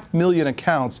 500,000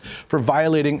 accounts for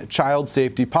violating child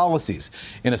safety policies.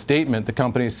 In a statement, the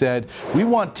company said, "We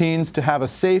want teens to have a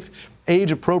safe,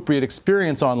 age-appropriate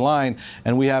experience online,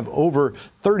 and we have over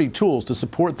 30 tools to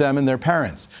support them and their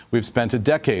parents. We've spent a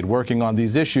decade working on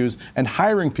these issues and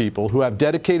hiring people who have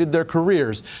dedicated their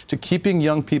careers to keeping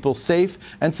young people safe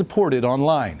and supported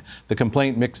online." The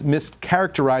complaint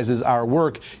mischaracterizes our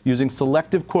work using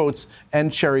selective quotes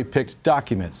and cherry-picked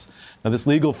documents. Now, this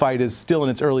legal fight is still in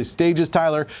its early stages,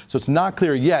 Tyler, so it's not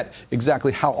clear yet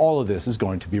exactly how all of this is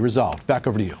going to be resolved. Back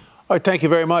over to you. All right, thank you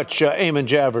very much, Eamon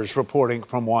Javers reporting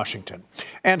from Washington.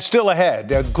 And still ahead,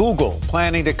 Google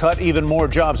planning to cut even more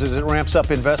jobs as it ramps up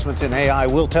investments in AI.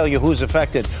 We'll tell you who's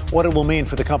affected, what it will mean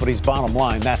for the company's bottom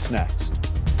line. That's next.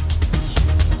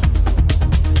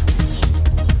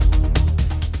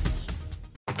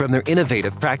 From their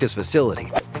innovative practice facility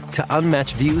to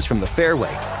unmatched views from the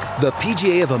fairway, the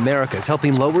PGA of America is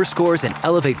helping lower scores and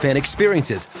elevate fan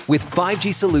experiences with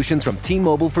 5G solutions from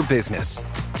T-Mobile for Business.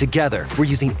 Together, we're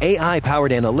using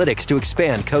AI-powered analytics to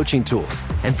expand coaching tools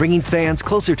and bringing fans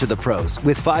closer to the pros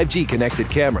with 5G connected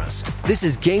cameras. This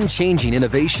is game-changing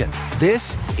innovation.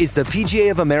 This is the PGA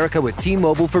of America with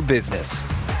T-Mobile for Business.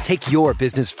 Take your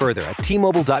business further at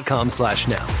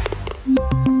T-Mobile.com/now.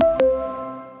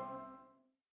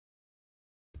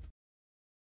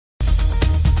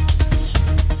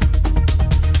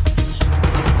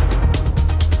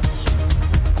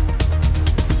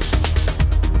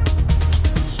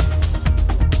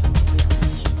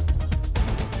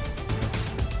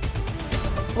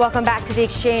 Welcome back to The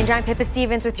Exchange. I'm Pippa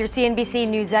Stevens with your CNBC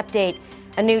News Update.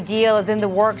 A new deal is in the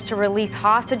works to release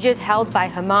hostages held by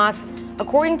Hamas.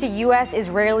 According to U.S.,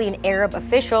 Israeli, and Arab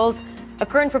officials, a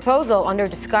current proposal under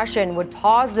discussion would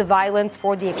pause the violence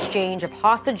for the exchange of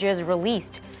hostages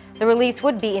released. The release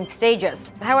would be in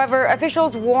stages. However,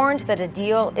 officials warned that a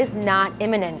deal is not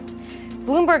imminent.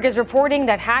 Bloomberg is reporting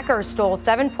that hackers stole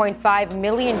 $7.5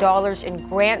 million in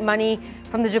grant money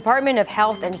from the Department of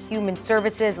Health and Human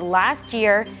Services last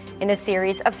year in a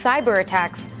series of cyber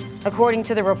attacks. According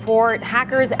to the report,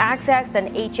 hackers accessed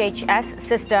an HHS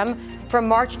system from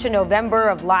March to November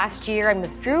of last year and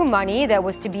withdrew money that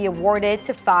was to be awarded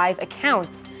to 5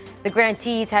 accounts. The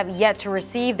grantees have yet to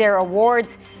receive their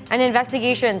awards, and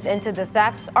investigations into the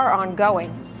thefts are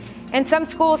ongoing. And some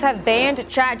schools have banned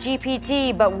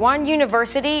ChatGPT, but one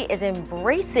university is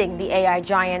embracing the AI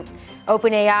giant.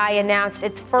 OpenAI announced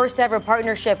its first ever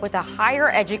partnership with a higher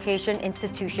education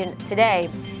institution today.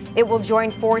 It will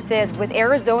join forces with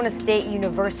Arizona State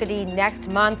University next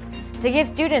month to give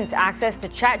students access to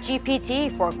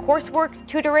ChatGPT for coursework,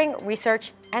 tutoring,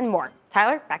 research, and more.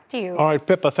 Tyler, back to you. All right,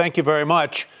 Pippa, thank you very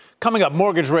much. Coming up,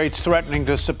 mortgage rates threatening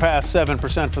to surpass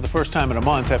 7% for the first time in a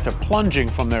month after plunging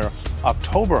from their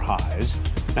October highs.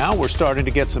 Now we're starting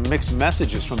to get some mixed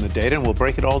messages from the data, and we'll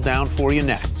break it all down for you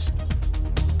next.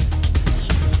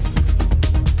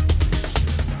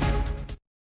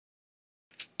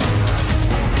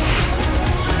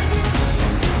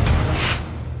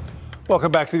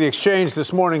 Welcome back to the Exchange.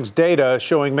 This morning's data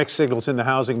showing mixed signals in the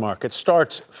housing market.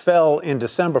 Starts fell in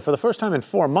December for the first time in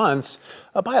 4 months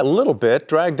by a little bit,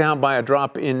 dragged down by a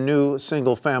drop in new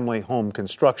single-family home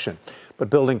construction. But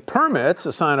building permits,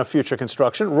 a sign of future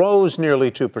construction, rose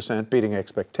nearly 2%, beating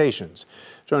expectations.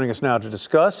 Joining us now to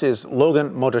discuss is Logan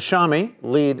Mohtashami,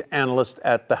 lead analyst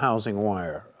at the Housing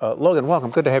Wire. Logan, welcome.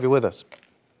 Good to have you with us.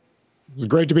 It's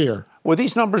great to be here. Were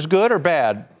these numbers good or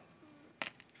bad?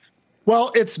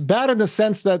 Well, it's bad in the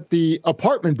sense that the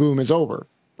apartment boom is over,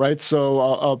 right? So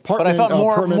apartment. But I thought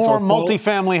more permits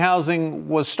multifamily housing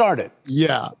was started.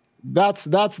 Yeah, that's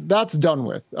done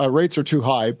with. Rates are too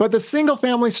high, but the single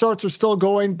family starts are still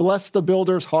going. Bless the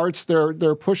builders' hearts.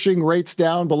 They're pushing rates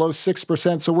down below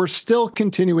 6%. So we're still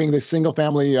continuing the single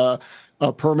family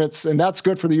permits, and that's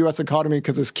good for the U.S. economy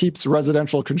because this keeps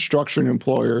residential construction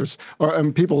employers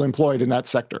and people employed in that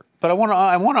sector. But I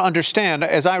want to understand,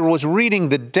 as I was reading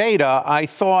the data, I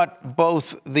thought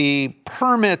both the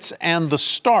permits and the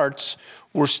starts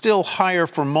were still higher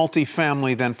for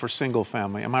multifamily than for single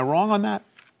family. Am I wrong on that?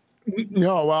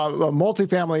 No,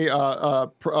 multifamily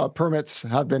permits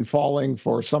have been falling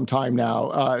for some time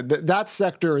now. That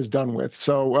sector is done with.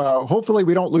 So hopefully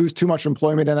we don't lose too much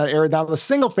employment in that area. Now, the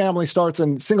single family starts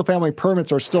and single family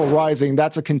permits are still rising.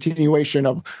 That's a continuation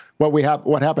of what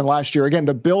happened last year. Again,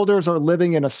 the builders are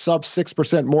living in a sub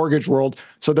 6% mortgage world,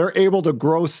 so they're able to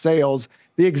grow sales.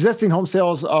 The existing home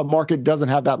sales market doesn't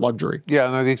have that luxury. Yeah,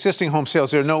 no, the existing home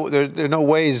sales, there are no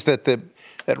ways that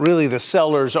really the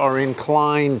sellers are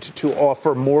inclined to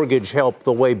offer mortgage help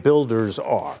the way builders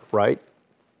are, right?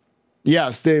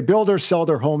 Yes, the builders sell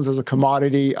their homes as a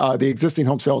commodity. The existing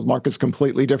home sales market is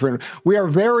completely different. We are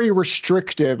very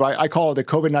restrictive. I call it the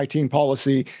COVID-19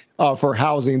 policy for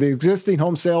housing. The existing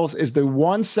home sales is the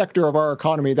one sector of our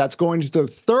economy that's going to the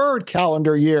third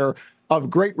calendar year of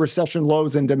great recession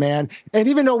lows in demand. And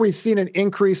even though we've seen an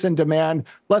increase in demand,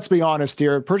 let's be honest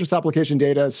here, purchase application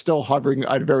data is still hovering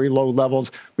at very low levels.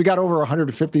 We got over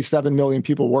 157 million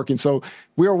people working. So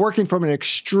we are working from an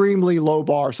extremely low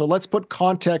bar. So let's put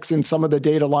context in some of the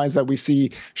data lines that we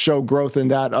see show growth in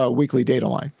that weekly data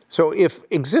line. So if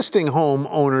existing home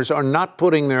owners are not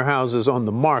putting their houses on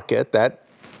the market, that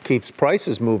keeps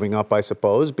prices moving up, I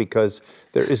suppose, because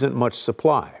there isn't much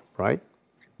supply, right?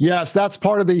 Yes, that's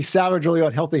part of the savagely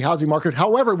unhealthy housing market.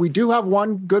 However, we do have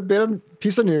one good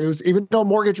piece of news. Even though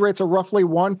mortgage rates are roughly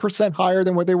 1% higher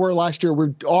than what they were last year,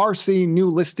 we are seeing new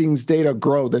listings data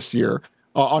grow this year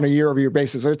on a year-over-year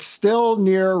basis. It's still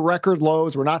near record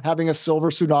lows. We're not having a silver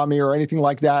tsunami or anything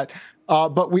like that.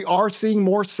 But we are seeing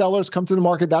more sellers come to the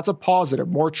market. That's a positive.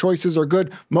 More choices are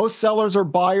good. Most sellers are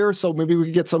buyers, so maybe we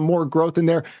can get some more growth in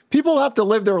there. People have to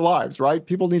live their lives, right?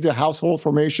 People need a household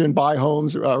formation, buy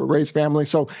homes, raise families.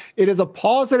 So it is a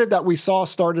positive that we saw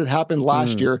started to happen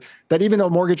last year, that even though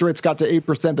mortgage rates got to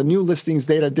 8%, the new listings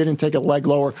data didn't take a leg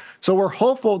lower. So we're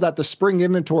hopeful that the spring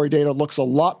inventory data looks a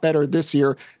lot better this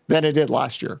year than it did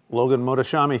last year. Logan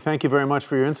Mohtashami, thank you very much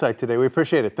for your insight today. We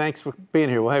appreciate it. Thanks for being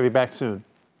here. We'll have you back soon.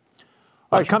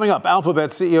 All right, coming up,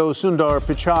 Alphabet CEO Sundar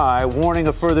Pichai warning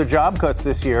of further job cuts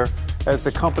this year as the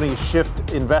company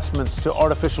shift investments to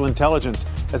artificial intelligence.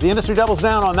 As the industry doubles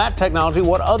down on that technology,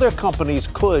 what other companies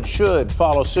should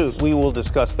follow suit? We will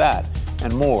discuss that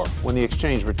and more when the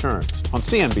Exchange returns on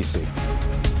CNBC.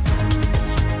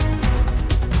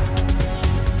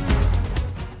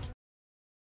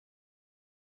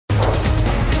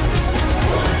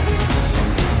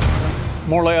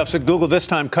 More layoffs at Google, this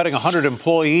time cutting 100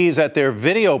 employees at their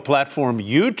video platform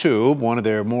YouTube, one of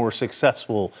their more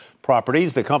successful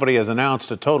properties. The company has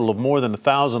announced a total of more than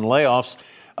 1,000 layoffs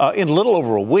in a little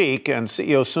over a week, and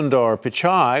CEO Sundar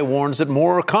Pichai warns that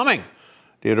more are coming.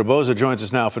 Deirdre Boza joins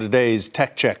us now for today's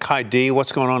Tech Check. Hi, Dee.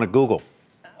 What's going on at Google?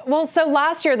 Well, so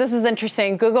last year, this is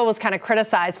interesting. Google was kind of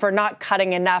criticized for not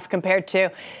cutting enough compared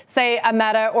to, say, a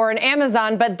Meta or an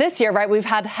Amazon. But this year, right, we've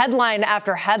had headline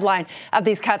after headline of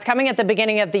these cuts coming at the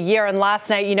beginning of the year. And last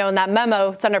night, you know, in that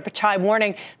memo, Sundar Pichai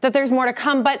warning that there's more to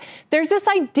come. But there's this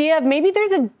idea of maybe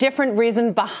there's a different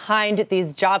reason behind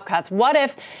these job cuts. What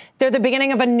if they're the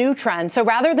beginning of a new trend? So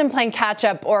rather than playing catch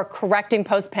up or correcting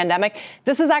post-pandemic,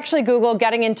 this is actually Google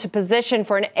getting into position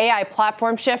for an AI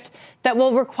platform shift that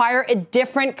will require a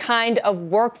different kind of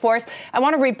workforce. I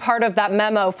want to read part of that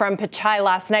memo from Pichai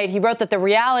last night. He wrote that the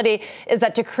reality is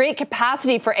that to create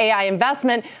capacity for AI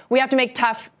investment, we have to make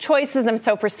tough choices. And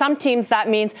so for some teams, that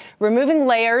means removing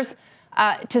layers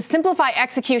to simplify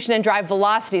execution and drive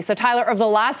velocity. So Tyler, over the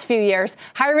last few years,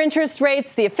 higher interest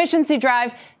rates, the efficiency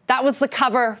drive, that was the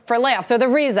cover for layoffs, or the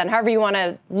reason, however you want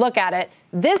to look at it.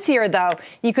 This year, though,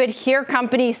 you could hear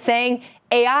companies saying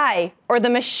AI or the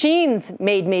machines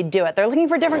made me do it. They're looking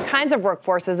for different kinds of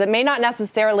workforces. It may not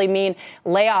necessarily mean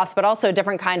layoffs, but also a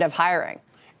different kind of hiring.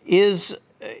 Is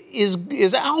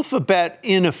Alphabet,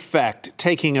 in effect,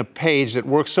 taking a page that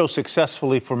worked so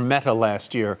successfully for Meta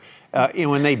last year,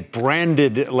 when they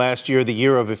branded last year the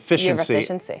year of efficiency? Year of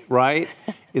efficiency. Right?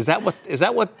 Is that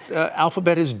what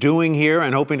Alphabet is doing here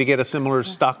and hoping to get a similar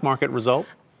stock market result?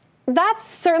 That's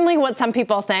certainly what some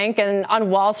people think. And on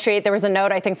Wall Street, there was a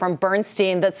note, I think, from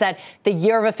Bernstein that said the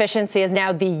year of efficiency is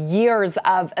now the years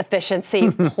of efficiency,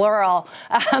 plural.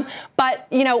 But,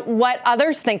 you know, what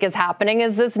others think is happening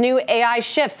is this new AI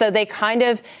shift. So they kind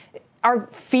of are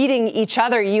feeding each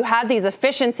other. You had these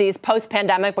efficiencies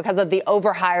post-pandemic because of the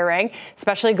overhiring,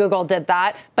 especially Google did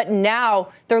that. But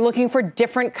now they're looking for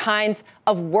different kinds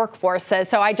of workforces.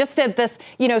 So I just did this,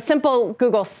 you know, simple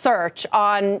Google search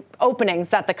on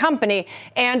openings at the company,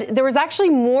 and there was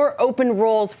actually more open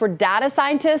roles for data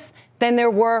scientists than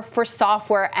there were for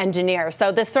software engineers.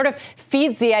 So this sort of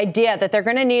feeds the idea that they're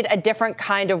going to need a different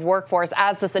kind of workforce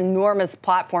as this enormous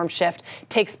platform shift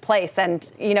takes place. And,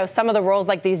 you know, some of the roles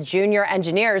like these junior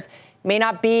engineers may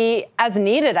not be as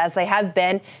needed as they have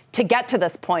been to get to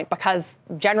this point because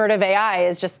generative AI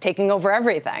is just taking over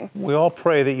everything. We all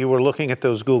pray that you were looking at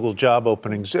those Google job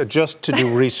openings just to do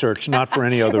research, not for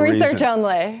any other reason. Research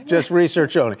only. Just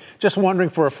research only. Just wondering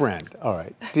for a friend. All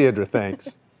right. Deirdre,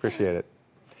 thanks. Appreciate it.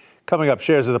 Coming up,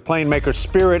 shares of the plane maker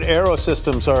Spirit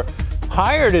Aerosystems are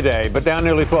higher today, but down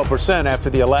nearly 12% after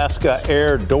the Alaska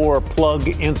air door plug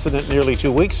incident nearly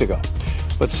 2 weeks ago.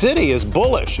 But Citi is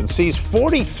bullish and sees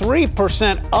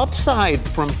 43% upside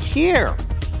from here.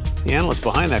 The analyst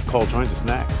behind that call joins us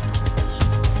next.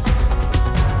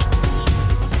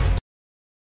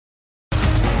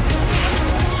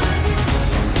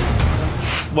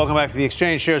 Welcome back to the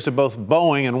exchange. Shares of both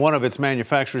Boeing and one of its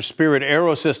manufacturers, Spirit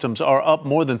Aerosystems, are up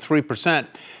more than 3%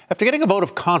 after getting a vote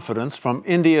of confidence from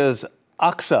India's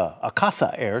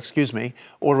Akasa Air,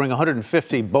 ordering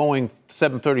 150 Boeing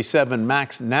 737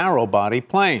 MAX narrow-body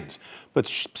planes. But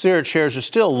Spirit shares are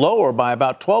still lower by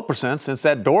about 12% since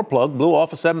that door plug blew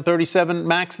off a 737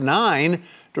 MAX 9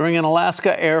 during an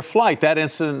Alaska Air flight. That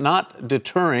incident not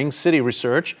deterring Citi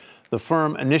research. The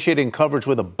firm initiating coverage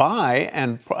with a buy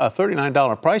and a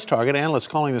 $39 price target. Analysts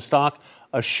calling the stock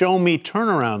a show-me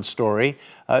turnaround story.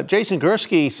 Jason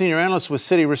Gursky, senior analyst with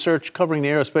Citi Research, covering the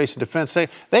aerospace and defense. They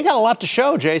got a lot to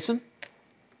show, Jason.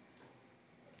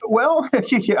 Well,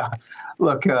 yeah.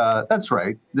 Look, that's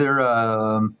right.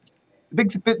 The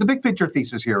big picture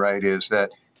thesis here, right, is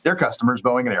that their customers,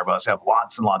 Boeing and Airbus, have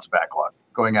lots and lots of backlog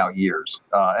going out years,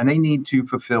 and they need to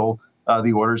fulfill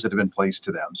the orders that have been placed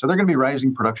to them. So they're going to be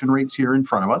rising production rates here in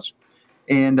front of us.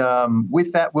 And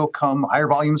with that will come higher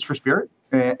volumes for Spirit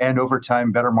and over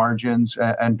time, better margins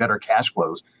and better cash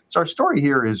flows. So our story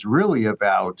here is really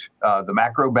about the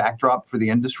macro backdrop for the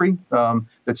industry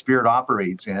that Spirit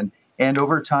operates in. And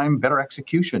over time, better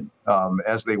execution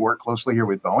as they work closely here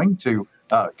with Boeing to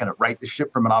kind of right the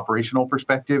ship from an operational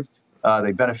perspective.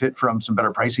 They benefit from some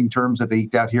better pricing terms that they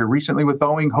eked out here recently with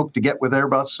Boeing, hope to get with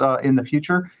Airbus in the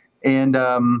future. And,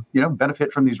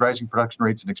 benefit from these rising production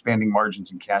rates and expanding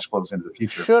margins and cash flows into the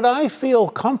future. Should I feel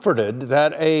comforted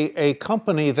that a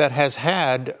company that has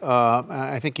had,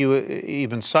 I think you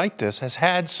even cite this, has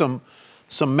had some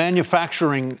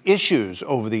manufacturing issues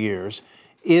over the years,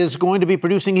 is going to be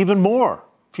producing even more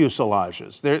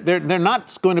fuselages? They're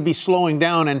not going to be slowing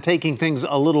down and taking things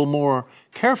a little more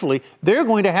carefully. They're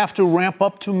going to have to ramp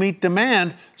up to meet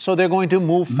demand, so they're going to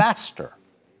move faster.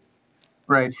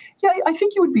 Right. Yeah, I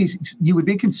think you would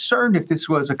be concerned if this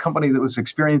was a company that was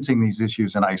experiencing these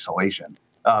issues in isolation.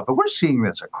 But we're seeing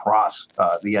this across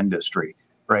the industry,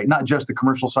 right? Not just the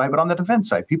commercial side, but on the defense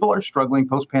side. People are struggling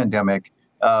post-pandemic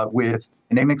with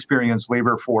an inexperienced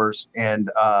labor force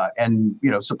and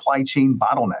supply chain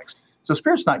bottlenecks. So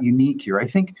Spirit's not unique here. I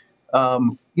think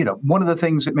one of the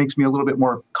things that makes me a little bit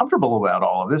more comfortable about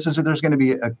all of this is that there's going to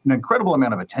be an incredible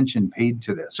amount of attention paid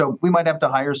to this. So we might have to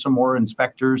hire some more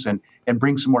inspectors and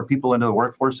bring some more people into the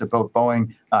workforce at both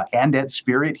Boeing and at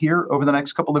Spirit here over the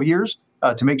next couple of years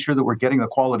to make sure that we're getting the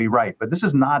quality right. But this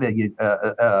is not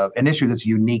an issue that's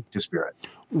unique to Spirit.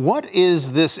 What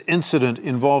is this incident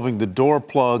involving the door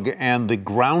plug and the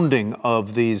grounding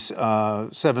of these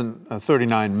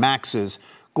 739 MAXs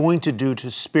going to do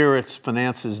to Spirit's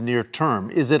finances near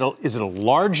term? Is it a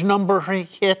large number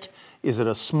hit? Is it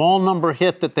a small number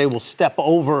hit that they will step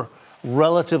over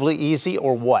relatively easy,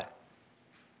 or what?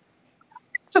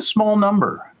 It's a small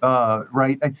number,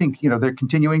 right? I think, they're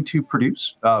continuing to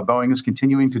produce. Boeing is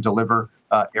continuing to deliver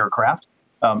aircraft.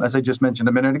 As I just mentioned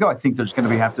a minute ago, I think there's going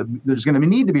to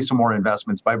need to be some more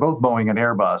investments by both Boeing and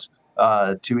Airbus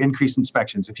to increase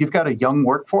inspections. If you've got a young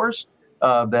workforce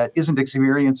that isn't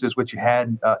experienced as what you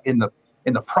had in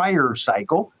the prior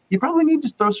cycle, you probably need to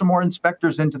throw some more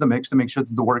inspectors into the mix to make sure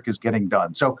that the work is getting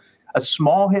done. So a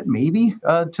small hit maybe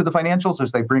to the financials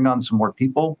as they bring on some more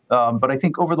people. But I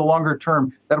think over the longer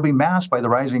term, that'll be masked by the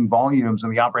rising volumes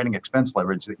and the operating expense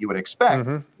leverage that you would expect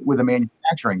with a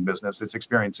manufacturing business that's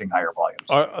experiencing higher volumes.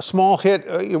 A small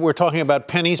hit, we're talking about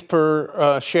pennies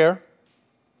per share?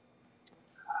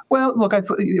 Well, look,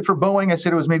 for Boeing, I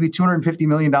said it was maybe $250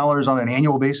 million on an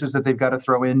annual basis that they've got to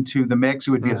throw into the mix.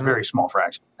 It would be a very small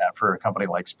fraction of that for a company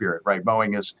like Spirit, right?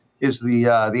 Boeing is the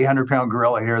 100-pound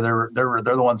gorilla here. They're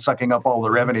the ones sucking up all the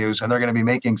revenues, and they're going to be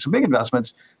making some big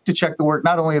investments to check the work,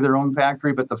 not only of their own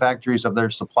factory, but the factories of their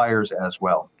suppliers as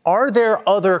well. Are there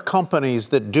other companies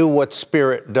that do what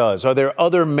Spirit does? Are there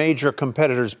other major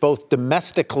competitors, both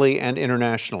domestically and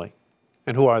internationally?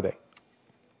 And who are they?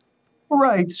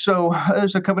 Right. So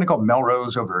there's a company called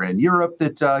Melrose over in Europe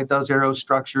that does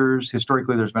aerostructures.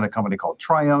 Historically, there's been a company called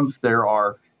Triumph. There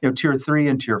are tier 3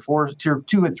 and tier 4, tier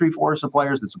 2 and 3, 4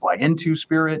 suppliers that supply into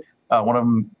Spirit. One of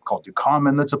them called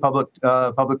Ducommun, that's a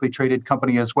publicly traded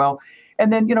company as well.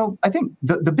 And then, I think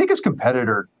the biggest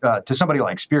competitor to somebody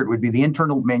like Spirit would be the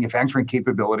internal manufacturing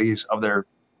capabilities of their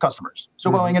customers.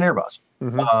 So Boeing and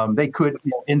Airbus. They could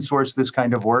insource this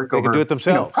kind of work. They could do it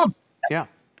themselves. Yeah.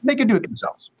 They could do it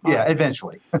themselves.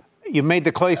 Eventually. You made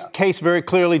the case very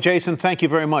clearly, Jason. Thank you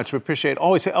very much. We appreciate it.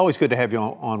 Always good to have you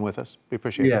on with us. We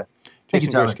appreciate it. Thank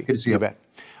you, Tommy. Gursky, good to see you. Bet.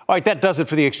 All right, that does it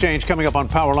for the exchange. Coming up on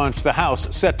Power Lunch, the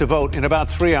House set to vote in about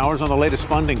 3 hours on the latest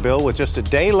funding bill with just a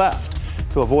day left.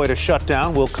 To avoid a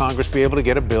shutdown, will Congress be able to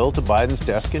get a bill to Biden's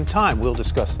desk in time? We'll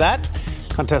discuss that.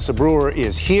 Contessa Brewer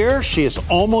is here. She is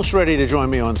almost ready to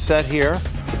join me on set here.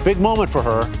 It's a big moment for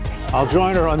her. I'll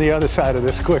join her on the other side of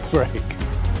this quick break.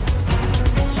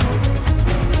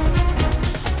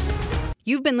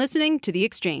 You've been listening to The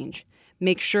Exchange.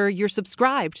 Make sure you're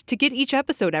subscribed to get each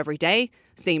episode every day,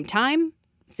 same time,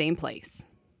 same place.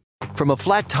 From a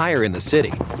flat tire in the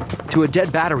city to a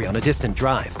dead battery on a distant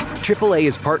drive, AAA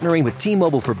is partnering with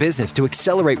T-Mobile for Business to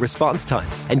accelerate response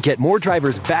times and get more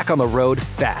drivers back on the road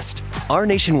fast. Our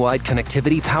nationwide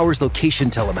connectivity powers location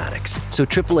telematics, so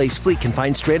AAA's fleet can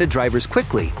find stranded drivers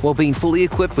quickly while being fully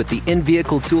equipped with the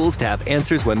in-vehicle tools to have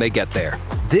answers when they get there.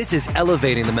 This is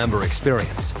elevating the member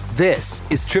experience. This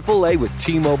is AAA with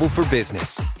T-Mobile for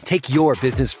Business. Take your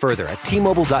business further at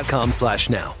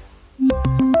T-Mobile.com/now.